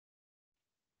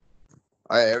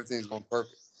Everything's going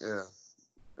perfect. Yeah.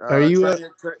 Are you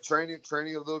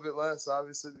Training a little bit less,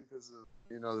 obviously, because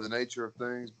of the nature of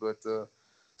things, but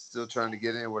still trying to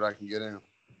get in what I can get in.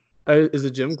 is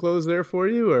the gym closed there for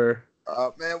you, or?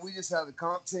 Man, we just have the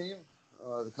comp team,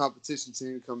 the competition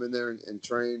team, come in there and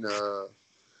train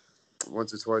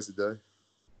once or twice a day.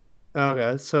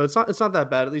 Okay, so it's not that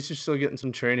bad. At least you're still getting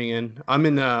some training in. I'm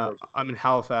in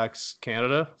Halifax,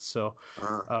 Canada, so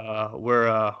Uh,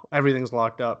 where everything's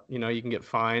locked up. You can get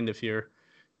fined if you're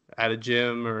at a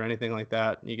gym or anything like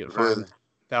that. You get fined really,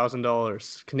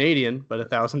 $1,000 Canadian, but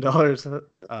 $1,000.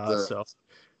 the, So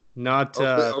not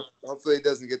hopefully it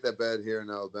doesn't get that bad here in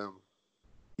Alabama.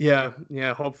 yeah.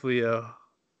 Hopefully,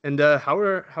 and how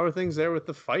are things there with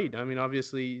the fight? I mean,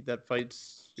 obviously that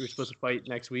fight's you were supposed to fight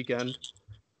next weekend.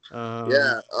 Um,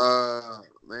 Yeah,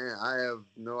 man, I have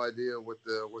no idea what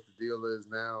the deal is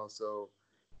now. So,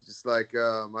 just like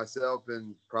myself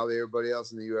and probably everybody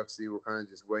else in the UFC, we're kind of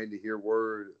just waiting to hear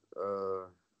word,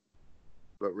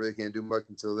 but really can't do much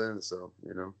until then. So,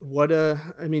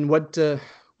 I mean, what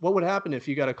would happen if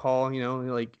you got a call?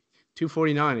 Like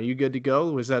 249. Are you good to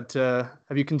go? Was that?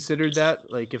 Have you considered that?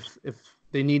 Like, if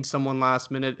they need someone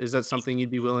last minute, is that something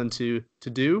you'd be willing to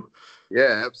do?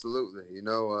 Yeah, absolutely. They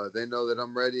know that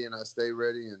I'm ready and I stay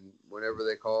ready, and whenever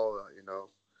they call,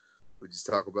 we just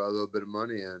talk about a little bit of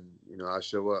money, and I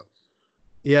show up.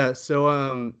 Yeah.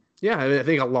 So, yeah, I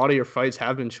think a lot of your fights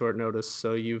have been short notice.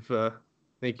 So I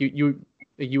think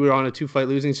you were on a 2-fight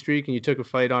losing streak, and you took a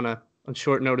fight on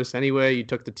short notice anyway. You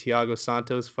took the Thiago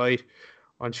Santos fight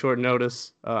on short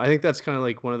notice. I think that's kind of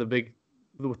like one of the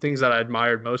things that I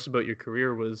admired most about your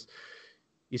career was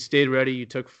you stayed ready. You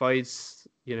took fights.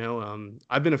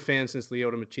 I've been a fan since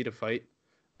Lyoto Machida fight,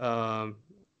 um,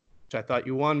 which I thought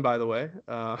you won, by the way.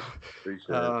 Appreciate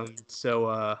it.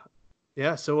 So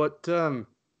yeah. So what?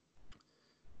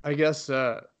 I guess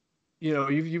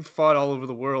you've fought all over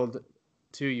the world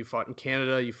too. You fought in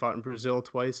Canada. You fought in Brazil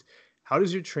twice. How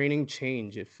does your training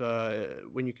change if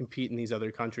when you compete in these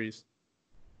other countries?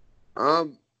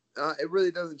 Um, it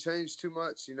really doesn't change too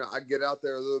much. I get out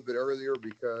there a little bit earlier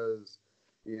because,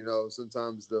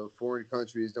 sometimes the foreign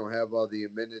countries don't have all the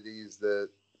amenities that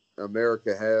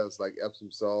America has, like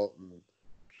Epsom salt and,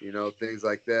 things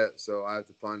like that. So I have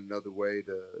to find another way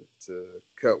to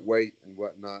cut weight and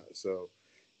whatnot. So,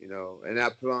 and I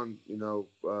put on,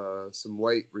 some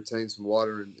weight, retain some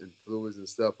water and fluids and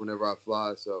stuff whenever I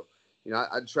fly. So,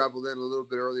 I traveled in a little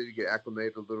bit early to get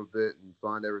acclimated a little bit and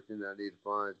find everything that I need to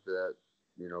find for that,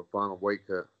 final weight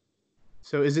cut.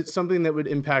 So is it something that would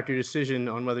impact your decision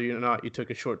on whether or not you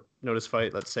took a short notice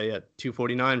fight, let's say at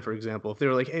 249, for example? If they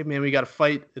were like, "Hey, man, we got a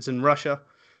fight. It's in Russia,"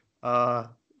 uh,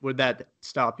 would that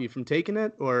stop you from taking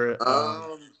it, or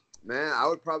Um, Man, I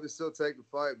would probably still take the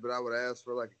fight, but I would ask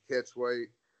for like a catch weight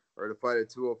or to fight at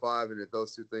 205. And if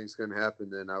those two things couldn't happen,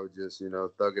 then I would just,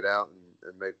 thug it out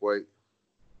and make weight.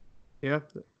 yeah?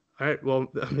 All right. Well,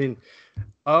 I mean,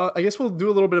 I guess we'll do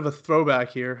a little bit of a throwback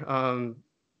here.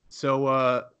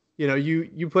 So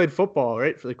you played football,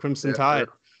 right, for the Crimson Yeah, yeah, Tide.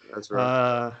 that's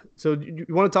right. So you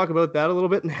want to talk about that a little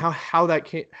bit and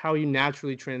how you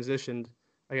naturally transitioned,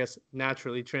 I guess, into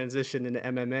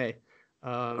MMA.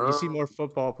 You see Um, more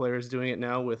football players doing it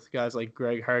now with guys like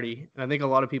Greg Hardy, and I think a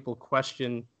lot of people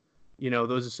question,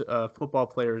 those football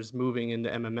players moving into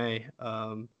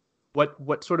MMA.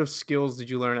 What sort of skills did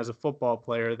you learn as a football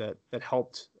player that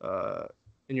helped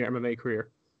in your MMA career?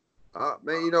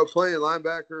 Man, playing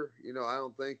linebacker, I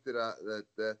don't think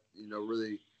that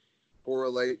really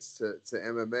correlates to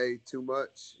MMA too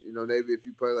much. Maybe if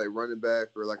you play like running back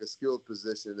or like a skilled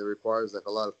position that requires like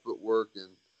a lot of footwork and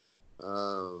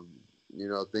um,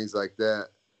 things like that.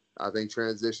 I think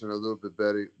transition a little bit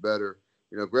better.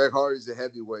 Greg Hardy's a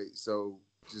heavyweight, so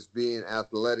just being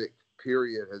athletic,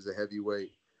 period, as a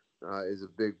heavyweight is a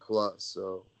big plus.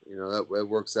 So that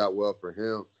works out well for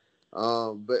him.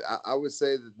 But I would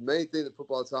say that the main thing that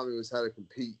football taught me was how to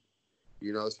compete.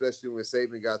 Especially when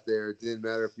Saban got there, it didn't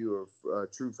matter if you were a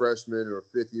true freshman or a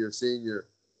fifth-year senior.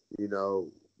 You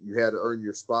had to earn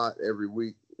your spot every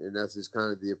week, and that's just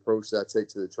kind of the approach that I take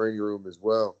to the training room as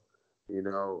well.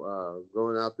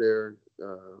 Going out there,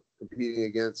 competing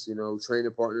against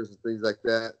training partners and things like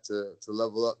that to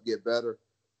level up, get better,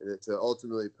 and then to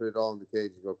ultimately put it all in the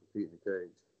cage and go compete in the cage.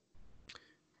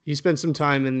 You spent some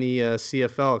time in the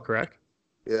CFL, correct?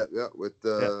 Yeah, yeah, with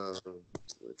Yeah.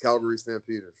 Calgary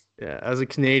Stampeders. Yeah. As a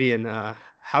Canadian,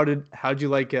 how'd you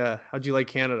like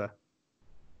Canada?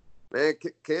 Man,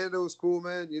 Canada was cool,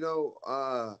 man.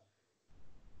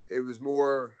 It was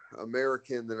more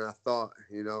American than I thought.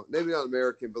 Maybe not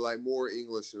American, but like more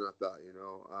English than I thought.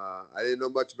 I didn't know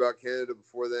much about Canada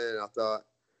before then. I thought,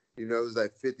 it was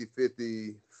like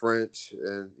 50-50 French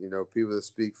and, people that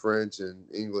speak French and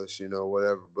English,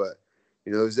 whatever. But,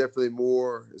 there's definitely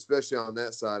more, especially on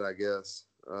that side, I guess,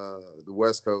 the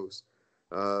West Coast.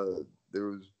 There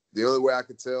was the only way I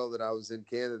could tell that I was in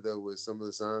Canada was some of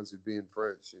the signs would be in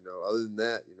French. Other than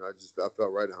that, I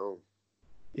felt right at home.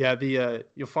 Yeah, the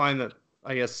you'll find that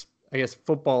I guess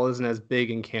football isn't as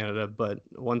big in Canada, but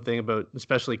one thing about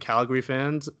especially Calgary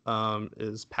fans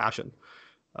is passion.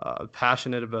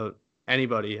 Passionate about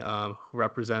anybody who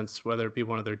represents, whether it be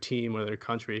one of their team or their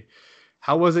country.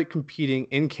 How was it competing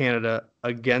in Canada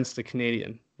against a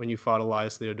Canadian when you fought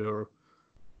Elias Theodorou?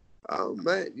 Oh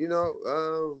man,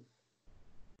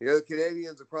 the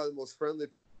Canadians are probably the most friendly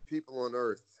people on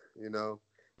earth.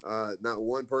 Not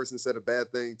one person said a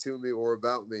bad thing to me or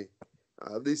about me,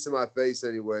 at least to my face,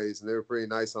 anyways. And they were pretty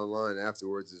nice online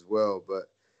afterwards as well. But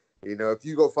if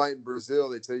you go fight in Brazil,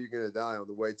 they tell you you're gonna die on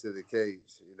the way to the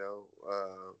cage.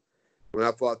 When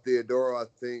I fought Theodorou, I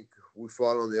think we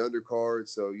fought on the undercard.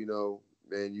 So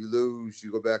man, you lose, you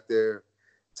go back there,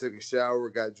 took a shower,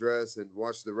 got dressed, and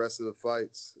watched the rest of the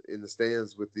fights in the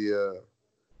stands with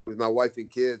my wife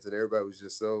and kids, and everybody was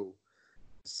just so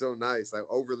nice, like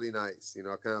overly nice. I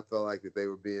kind of felt like that they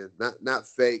were being not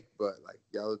fake, but like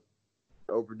y'all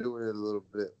overdoing it a little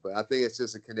bit. But I think it's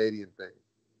just a Canadian thing.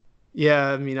 Yeah,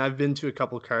 I mean, I've been to a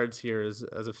couple cards here as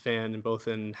a fan, both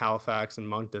in Halifax and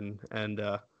Moncton, and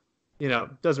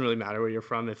it doesn't really matter where you're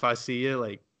from. If I see you,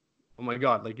 like, oh my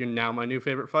God, like you're now my new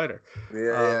favorite fighter.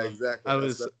 Yeah, exactly. I That's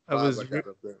was the I vibe I was got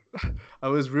up there. I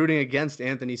was rooting against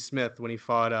Anthony Smith when he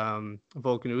fought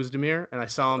Volkan Oezdemir, and I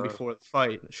saw him before the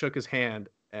fight, shook his hand,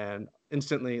 and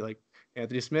instantly, like,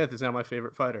 Anthony Smith is now my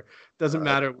favorite fider. Doesn't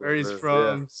matter where he's Yeah,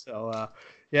 from. So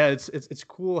yeah, it's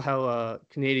cool how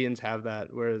Canadians have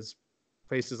that, whereas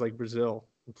places like Brazil,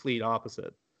 complete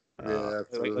opposite. yeah, Like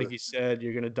absolutely. you said,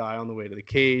 you're gonna die on the way to the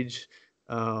cage.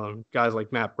 Guys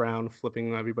like Matt Brown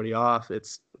flipping everybody off.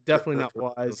 It's definitely not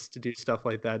wise to do stuff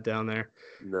like that down there.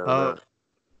 No, Uh, no.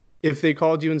 if they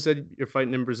called you and said you're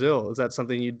fighting in Brazil, is that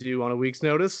something you do on a week's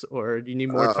notice, or do you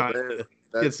need more Oh time man, to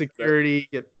that get security,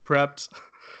 get prepped?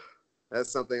 that's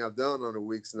something I've done on a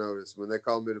week's notice. When they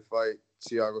called me to fight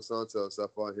Thiago Santos, I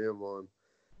fought him on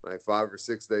like 5 or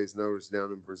 6 days notice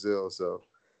down in Brazil. So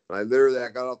I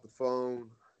got off the phone.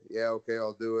 Yeah, okay,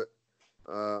 I'll do it.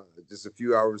 Just a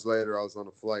few hours later, I was on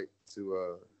a flight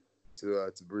to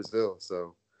Brazil.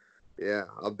 So yeah,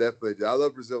 I'll definitely do. I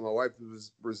love Brazil. My wife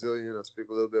is Brazilian. I speak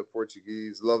a little bit of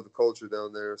Portuguese. Love the culture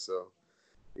down there. So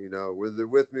whether they're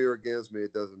with me or against me,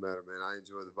 it doesn't matter, man. I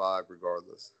enjoy the vibe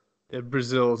regardless. Yeah,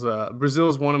 Brazil's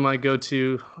one of my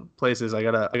go-to places. I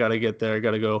gotta get there. I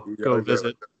gotta You go gotta go.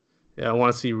 visit. Yeah, I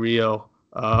want to see Rio.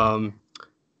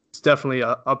 It's definitely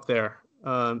up there.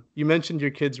 You mentioned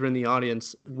your kids were in the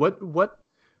audience.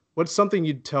 What's something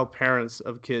you'd tell parents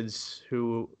of kids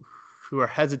who are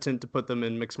hesitant to put them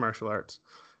in mixed martial arts?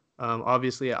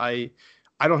 Obviously, I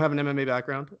don't have an MMA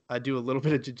background. I do a little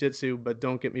bit of jiu-jitsu, but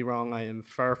don't get me wrong, I am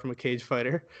far from a cage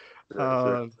fighter.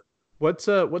 Yeah, sure.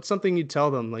 What's something you tell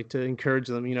them, like, to encourage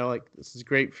them? Like, this is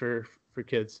great for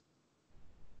kids.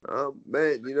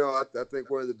 Man, I think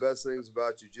one of the best things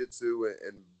about jiu-jitsu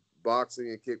and boxing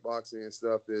and kickboxing and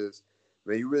stuff is,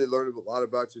 man, you really learn a lot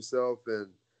about yourself.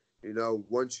 And,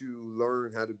 once you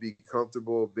learn how to be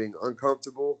comfortable being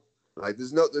uncomfortable, like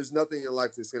there's nothing in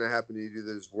life that's going to happen to you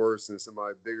that's worse than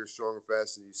somebody bigger, stronger,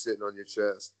 faster than you sitting on your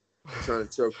chest trying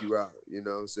to choke you out,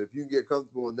 So if you can get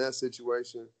comfortable in that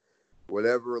situation,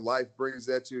 whatever life brings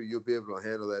at you, you'll be able to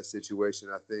handle that situation,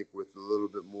 I think, with a little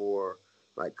bit more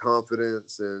like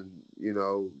confidence and,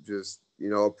 just,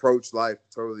 approach life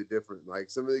totally different. Like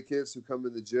some of the kids who come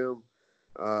in the gym,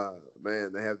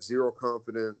 man, they have zero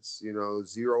confidence,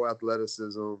 zero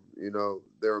athleticism,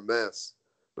 they're a mess.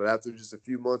 But after just a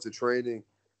few months of training,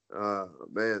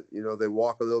 man, they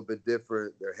walk a little bit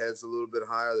different. Their head's a little bit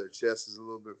higher. Their chest is a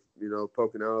little bit,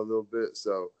 poking out a little bit.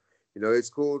 So, it's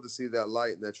cool to see that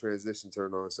light and that transition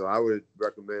turn on. So I would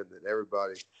recommend that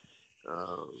everybody,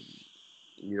 um,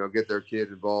 get their kid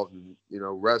involved in,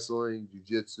 wrestling,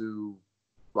 jiu-jitsu,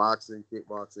 boxing,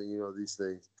 kickboxing, these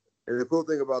things. And the cool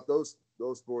thing about those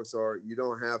sports are you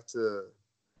don't have to,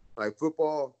 like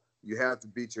football, you have to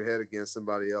beat your head against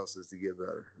somebody else's to get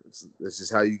better. That's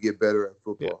just how you get better at Yeah.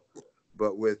 football.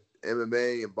 But with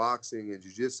MMA and boxing and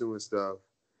jiu-jitsu and stuff,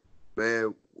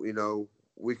 man,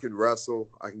 we can wrestle.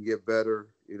 I can get better.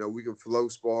 We can flow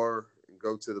spar and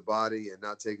go to the body and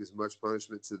not take as much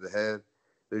punishment to the head.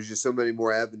 There's just so many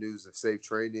more avenues of safe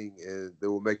training, and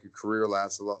that will make your career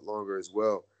last a lot longer as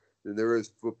well than there is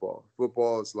football.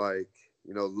 Football is like,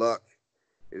 luck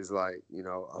is like,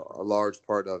 a large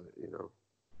part of it.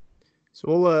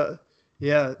 So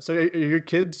Yeah. So do your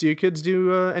kids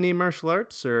do any martial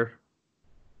arts or?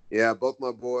 Yeah, both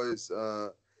my boys,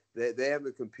 they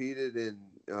haven't competed in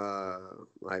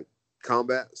like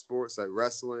combat sports like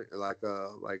wrestling, like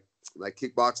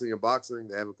kickboxing and boxing.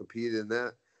 They haven't competed in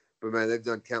that, but man, they've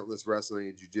done countless wrestling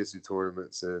and jiu-jitsu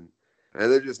tournaments, and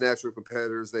they're just natural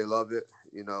competitors. They love it.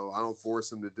 You know, I don't force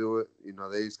them to do it. You know,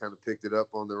 they just kind of picked it up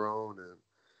on their own,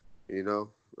 and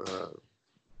uh,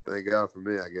 thank God for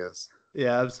me, I guess.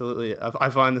 Yeah, absolutely. I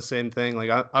find the same thing. Like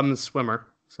I'm a swimmer,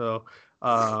 so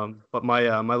but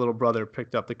my little brother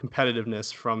picked up the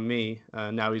competitiveness from me.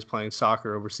 Now he's playing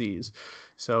soccer overseas,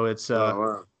 so it's Oh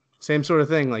wow, same sort of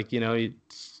thing. Like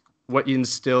it's what you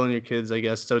instill in your kids, I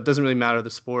guess. So it doesn't really matter the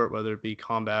sport, whether it be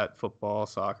combat, football,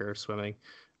 soccer, swimming.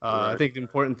 I right? think the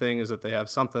important thing is that they have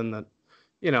something that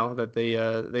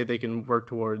that they can work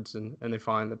towards and they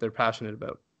find that they're passionate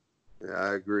about. Yeah,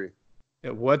 I agree.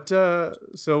 Yeah,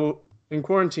 so in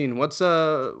quarantine, what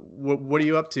are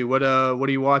you up to? What are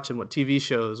you watching? What TV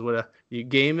shows? You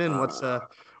gaming? Uh, What are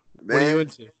you Man,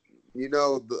 into? you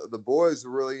know, the boys are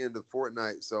really into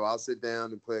Fortnite, so I'll sit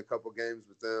down and play a couple games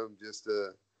with them just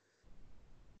to,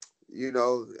 you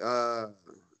know,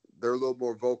 they're a little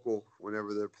more vocal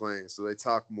whenever they're playing, so they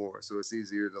talk more, so it's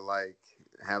easier to like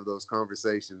have those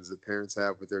conversations that parents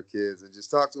have with their kids and just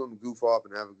talk to them, goof off,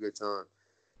 and have a good time.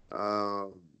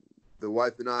 Um, the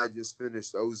wife and I just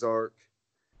finished Ozark.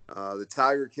 The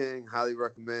Tiger King, highly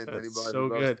recommend That's anybody who so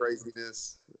loves good.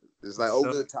 craziness. It's like That's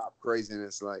over so the top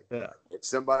craziness. Like yeah. if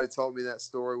somebody told me that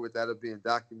story without it being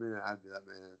documented, I'd be like,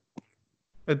 man,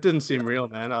 It didn't seem yeah. real,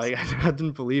 man. I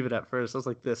didn't believe it at first. I was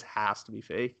like, this has to be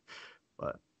fake.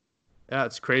 But yeah,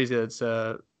 it's crazy. It's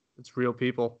real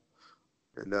people.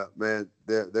 And man,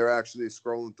 they're actually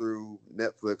scrolling through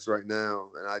Netflix right now,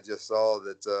 and I just saw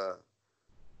that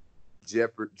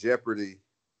Jeopardy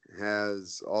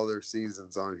has all their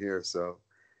seasons on here. So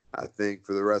I think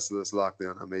for the rest of this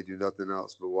lockdown, I may do nothing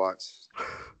else but watch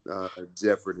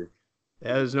Jeopardy.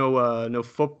 Yeah, there's no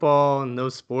football, no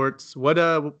sports. What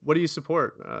do you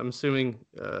support? I'm assuming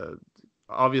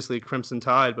obviously Crimson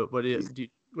Tide, but what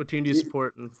team do you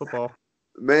support in football?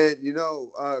 Man,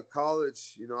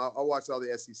 college, I watch all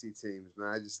the SEC teams, man.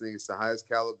 I just think it's the highest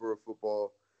caliber of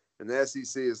football. And the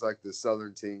SEC is like the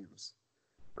Southern teams.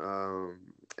 Um,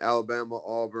 Alabama,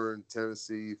 Auburn,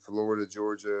 Tennessee, Florida,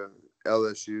 Georgia,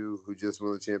 LSU, who just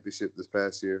won the championship this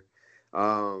past year.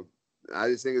 Um, I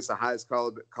just think it's the highest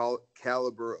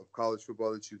caliber of college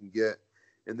football that you can get.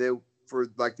 And then for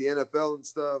like the NFL and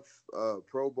stuff,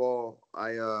 pro ball, I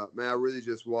really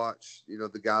just watch,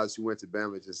 the guys who went to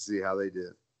Bama just to see how they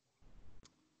did.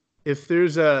 If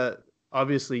there's a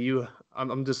obviously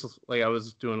I'm just like I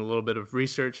was doing a little bit of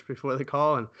research before the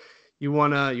call, and you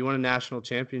won a national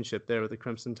championship there with the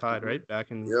Crimson Tide, Mm-hmm.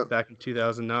 right? Yep. Back in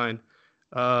 2009.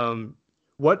 Um,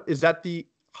 what is that the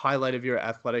highlight of your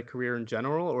athletic career in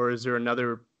general, or is there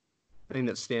another thing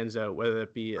that stands out, whether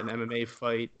it be an MMA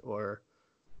fight or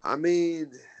I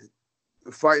mean,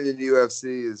 fighting in the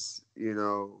UFC is,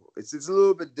 it's a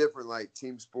little bit different, like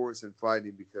team sports and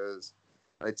fighting, because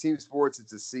like team sports,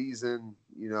 it's a season.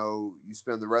 You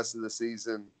spend the rest of the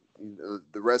season,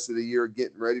 the rest of the year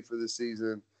getting ready for the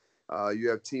season. You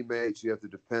have teammates. You have to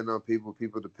depend on people.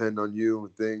 People depend on you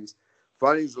and things.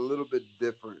 Fighting's a little bit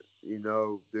different.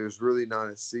 There's really not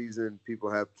a season. People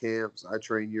have camps. I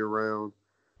train year round.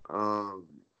 Um,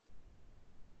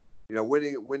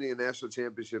 winning a national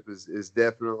championship is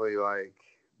definitely like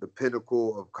the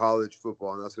pinnacle of college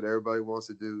football, and that's what everybody wants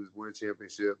to do is win a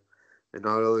championship and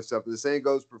all that other stuff. And the same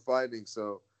goes for fighting.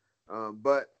 So,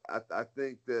 but I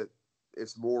think that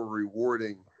it's more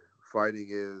rewarding fighting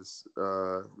is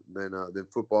than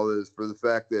football is, for the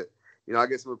fact that I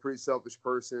guess I'm a pretty selfish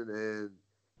person, and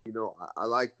I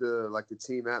like the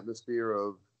team atmosphere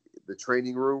of the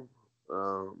training room.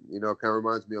 It kind of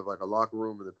reminds me of like a locker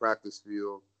room in the practice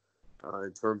field,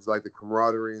 in terms of like the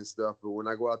camaraderie and stuff. But when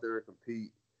I go out there and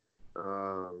compete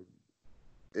um,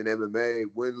 in MMA,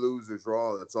 win, lose, or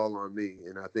draw, that's all on me.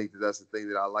 And I think that that's the thing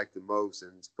that I like the most.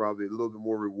 And it's probably a little bit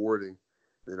more rewarding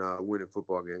than winning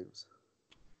football games.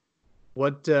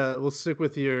 we'll stick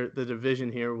with the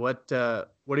division here. What are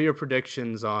your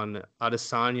predictions on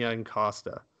Adesanya and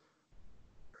Costa?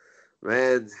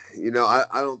 Man, I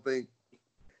don't think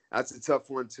that's a tough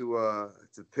one to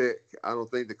pick. I don't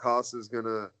think the Costa is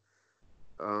gonna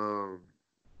um,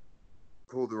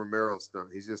 pull the Romero stunt.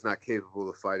 He's just not capable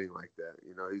of fighting like that.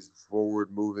 He's forward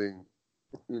moving,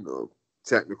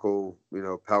 technical,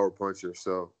 power puncher.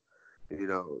 So,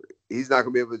 he's not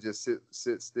gonna be able to just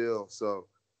sit still. So,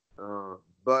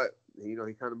 but he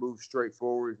kind of moves straight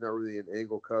forward. He's not really an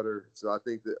angle cutter. So I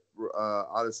think that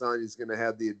Adesanya is gonna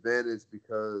have the advantage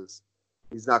because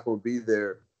he's not going to be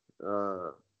there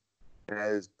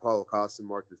as Paulo Costa and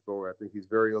Marcus forward. I think he's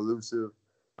very elusive.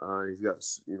 He's got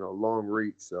long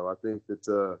reach, so I think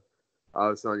that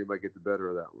Adesanya might get the better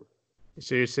of that one.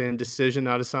 So you're saying decision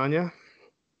Adesanya?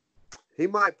 He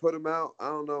might put him out. I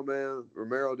don't know, man.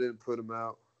 Romero didn't put him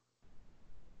out.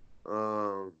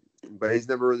 But he's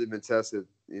never really been tested.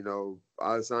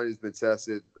 Adesanya's been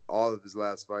tested all of his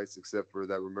last fights except for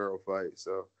that Romero fight.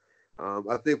 So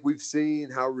I think we've seen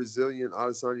how resilient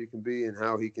Adesanya can be and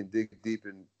how he can dig deep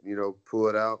and, pull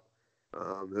it out.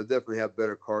 He'll definitely have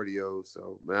better cardio.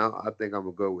 So, man, I think I'm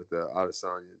going to go with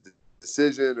Adesanya.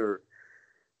 Decision or,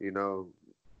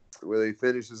 whether he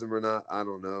finishes him or not, I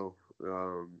don't know.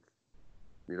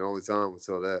 Only time will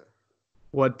tell that.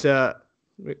 What,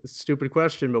 stupid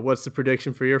question, but what's the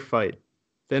prediction for your fight?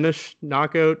 Finish,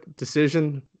 knockout,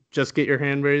 decision, just get your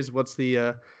hand raised? What's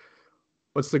the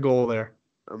goal there?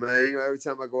 I mean, every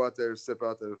time I go out there, step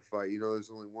out there to fight, there's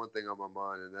only one thing on my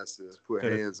mind, and that's to put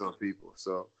hands on people.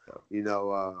 So,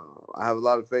 I have a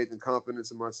lot of faith and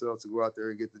confidence in myself to go out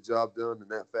there and get the job done in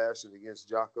that fashion against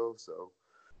Jocko. So,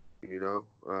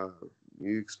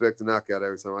 you expect a knockout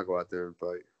every time I go out there and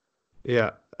fight.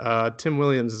 Yeah. Tim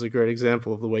Williams is a great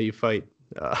example of the way you fight.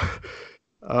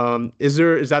 Is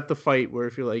that the fight where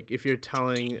if you're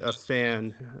telling a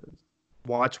fan,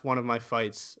 watch one of my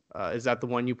fights, is that the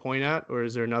one you point at, or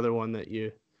is there another one that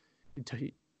you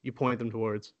point them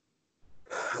towards?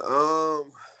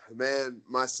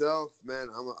 Myself,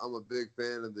 I'm a big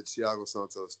fan of the Thiago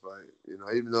Santos fight.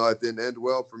 Even though it didn't end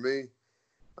well for me,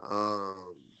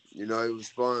 it was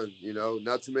fun.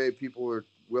 Not too many people were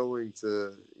willing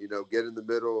to, get in the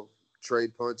middle,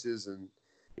 trade punches, and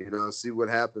see what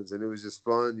happens. And it was just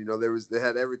fun. They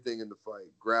had everything in the fight: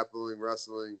 grappling,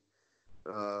 wrestling,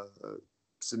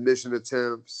 submission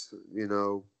attempts.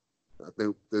 I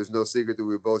think there's no secret that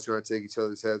we were both trying to take each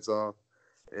other's heads off.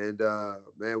 And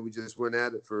we just went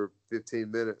at it for 15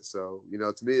 minutes. So,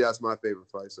 to me, that's my favorite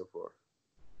fight so far.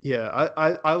 Yeah,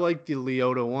 I like the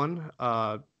Lyoto one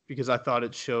because I thought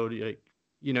it showed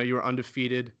you were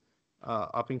undefeated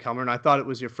up and comer, and I thought it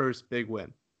was your first big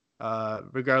win.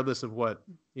 Regardless of what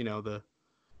the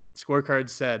scorecard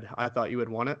said, I thought you had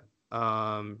won it,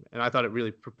 and I thought it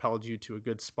really propelled you to a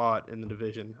good spot in the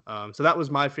division. So that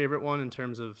was my favorite one in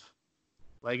terms of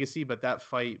legacy, but that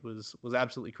fight was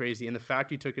absolutely crazy, and the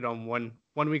fact you took it on one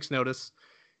week's notice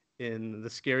in the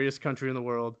scariest country in the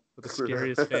world with the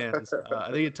scariest fans,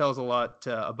 I think it tells a lot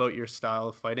about your style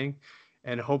of fighting,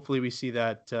 and hopefully we see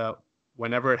that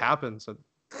whenever it happens. So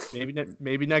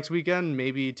maybe next weekend,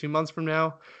 maybe 2 months from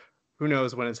now. Who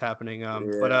knows when it's happening?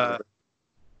 But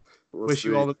wish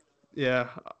you all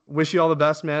the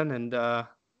best, man. And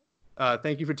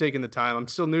thank you for taking the time. I'm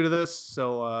still new to this,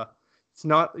 so it's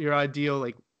not your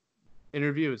ideal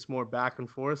interview. It's more back and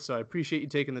forth. So I appreciate you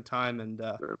taking the time. And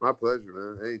my pleasure,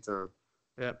 man. Anytime.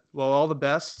 Yeah. Well, all the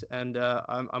best, and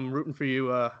I'm rooting for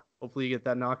you. Hopefully, you get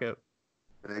that knockout.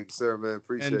 Thank you, sir, man.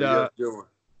 Appreciate it. You have a good one.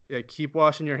 Yeah, keep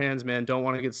washing your hands, man. Don't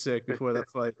want to get sick before that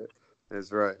fight.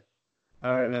 That's right.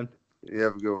 All right, man. You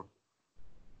have a good one.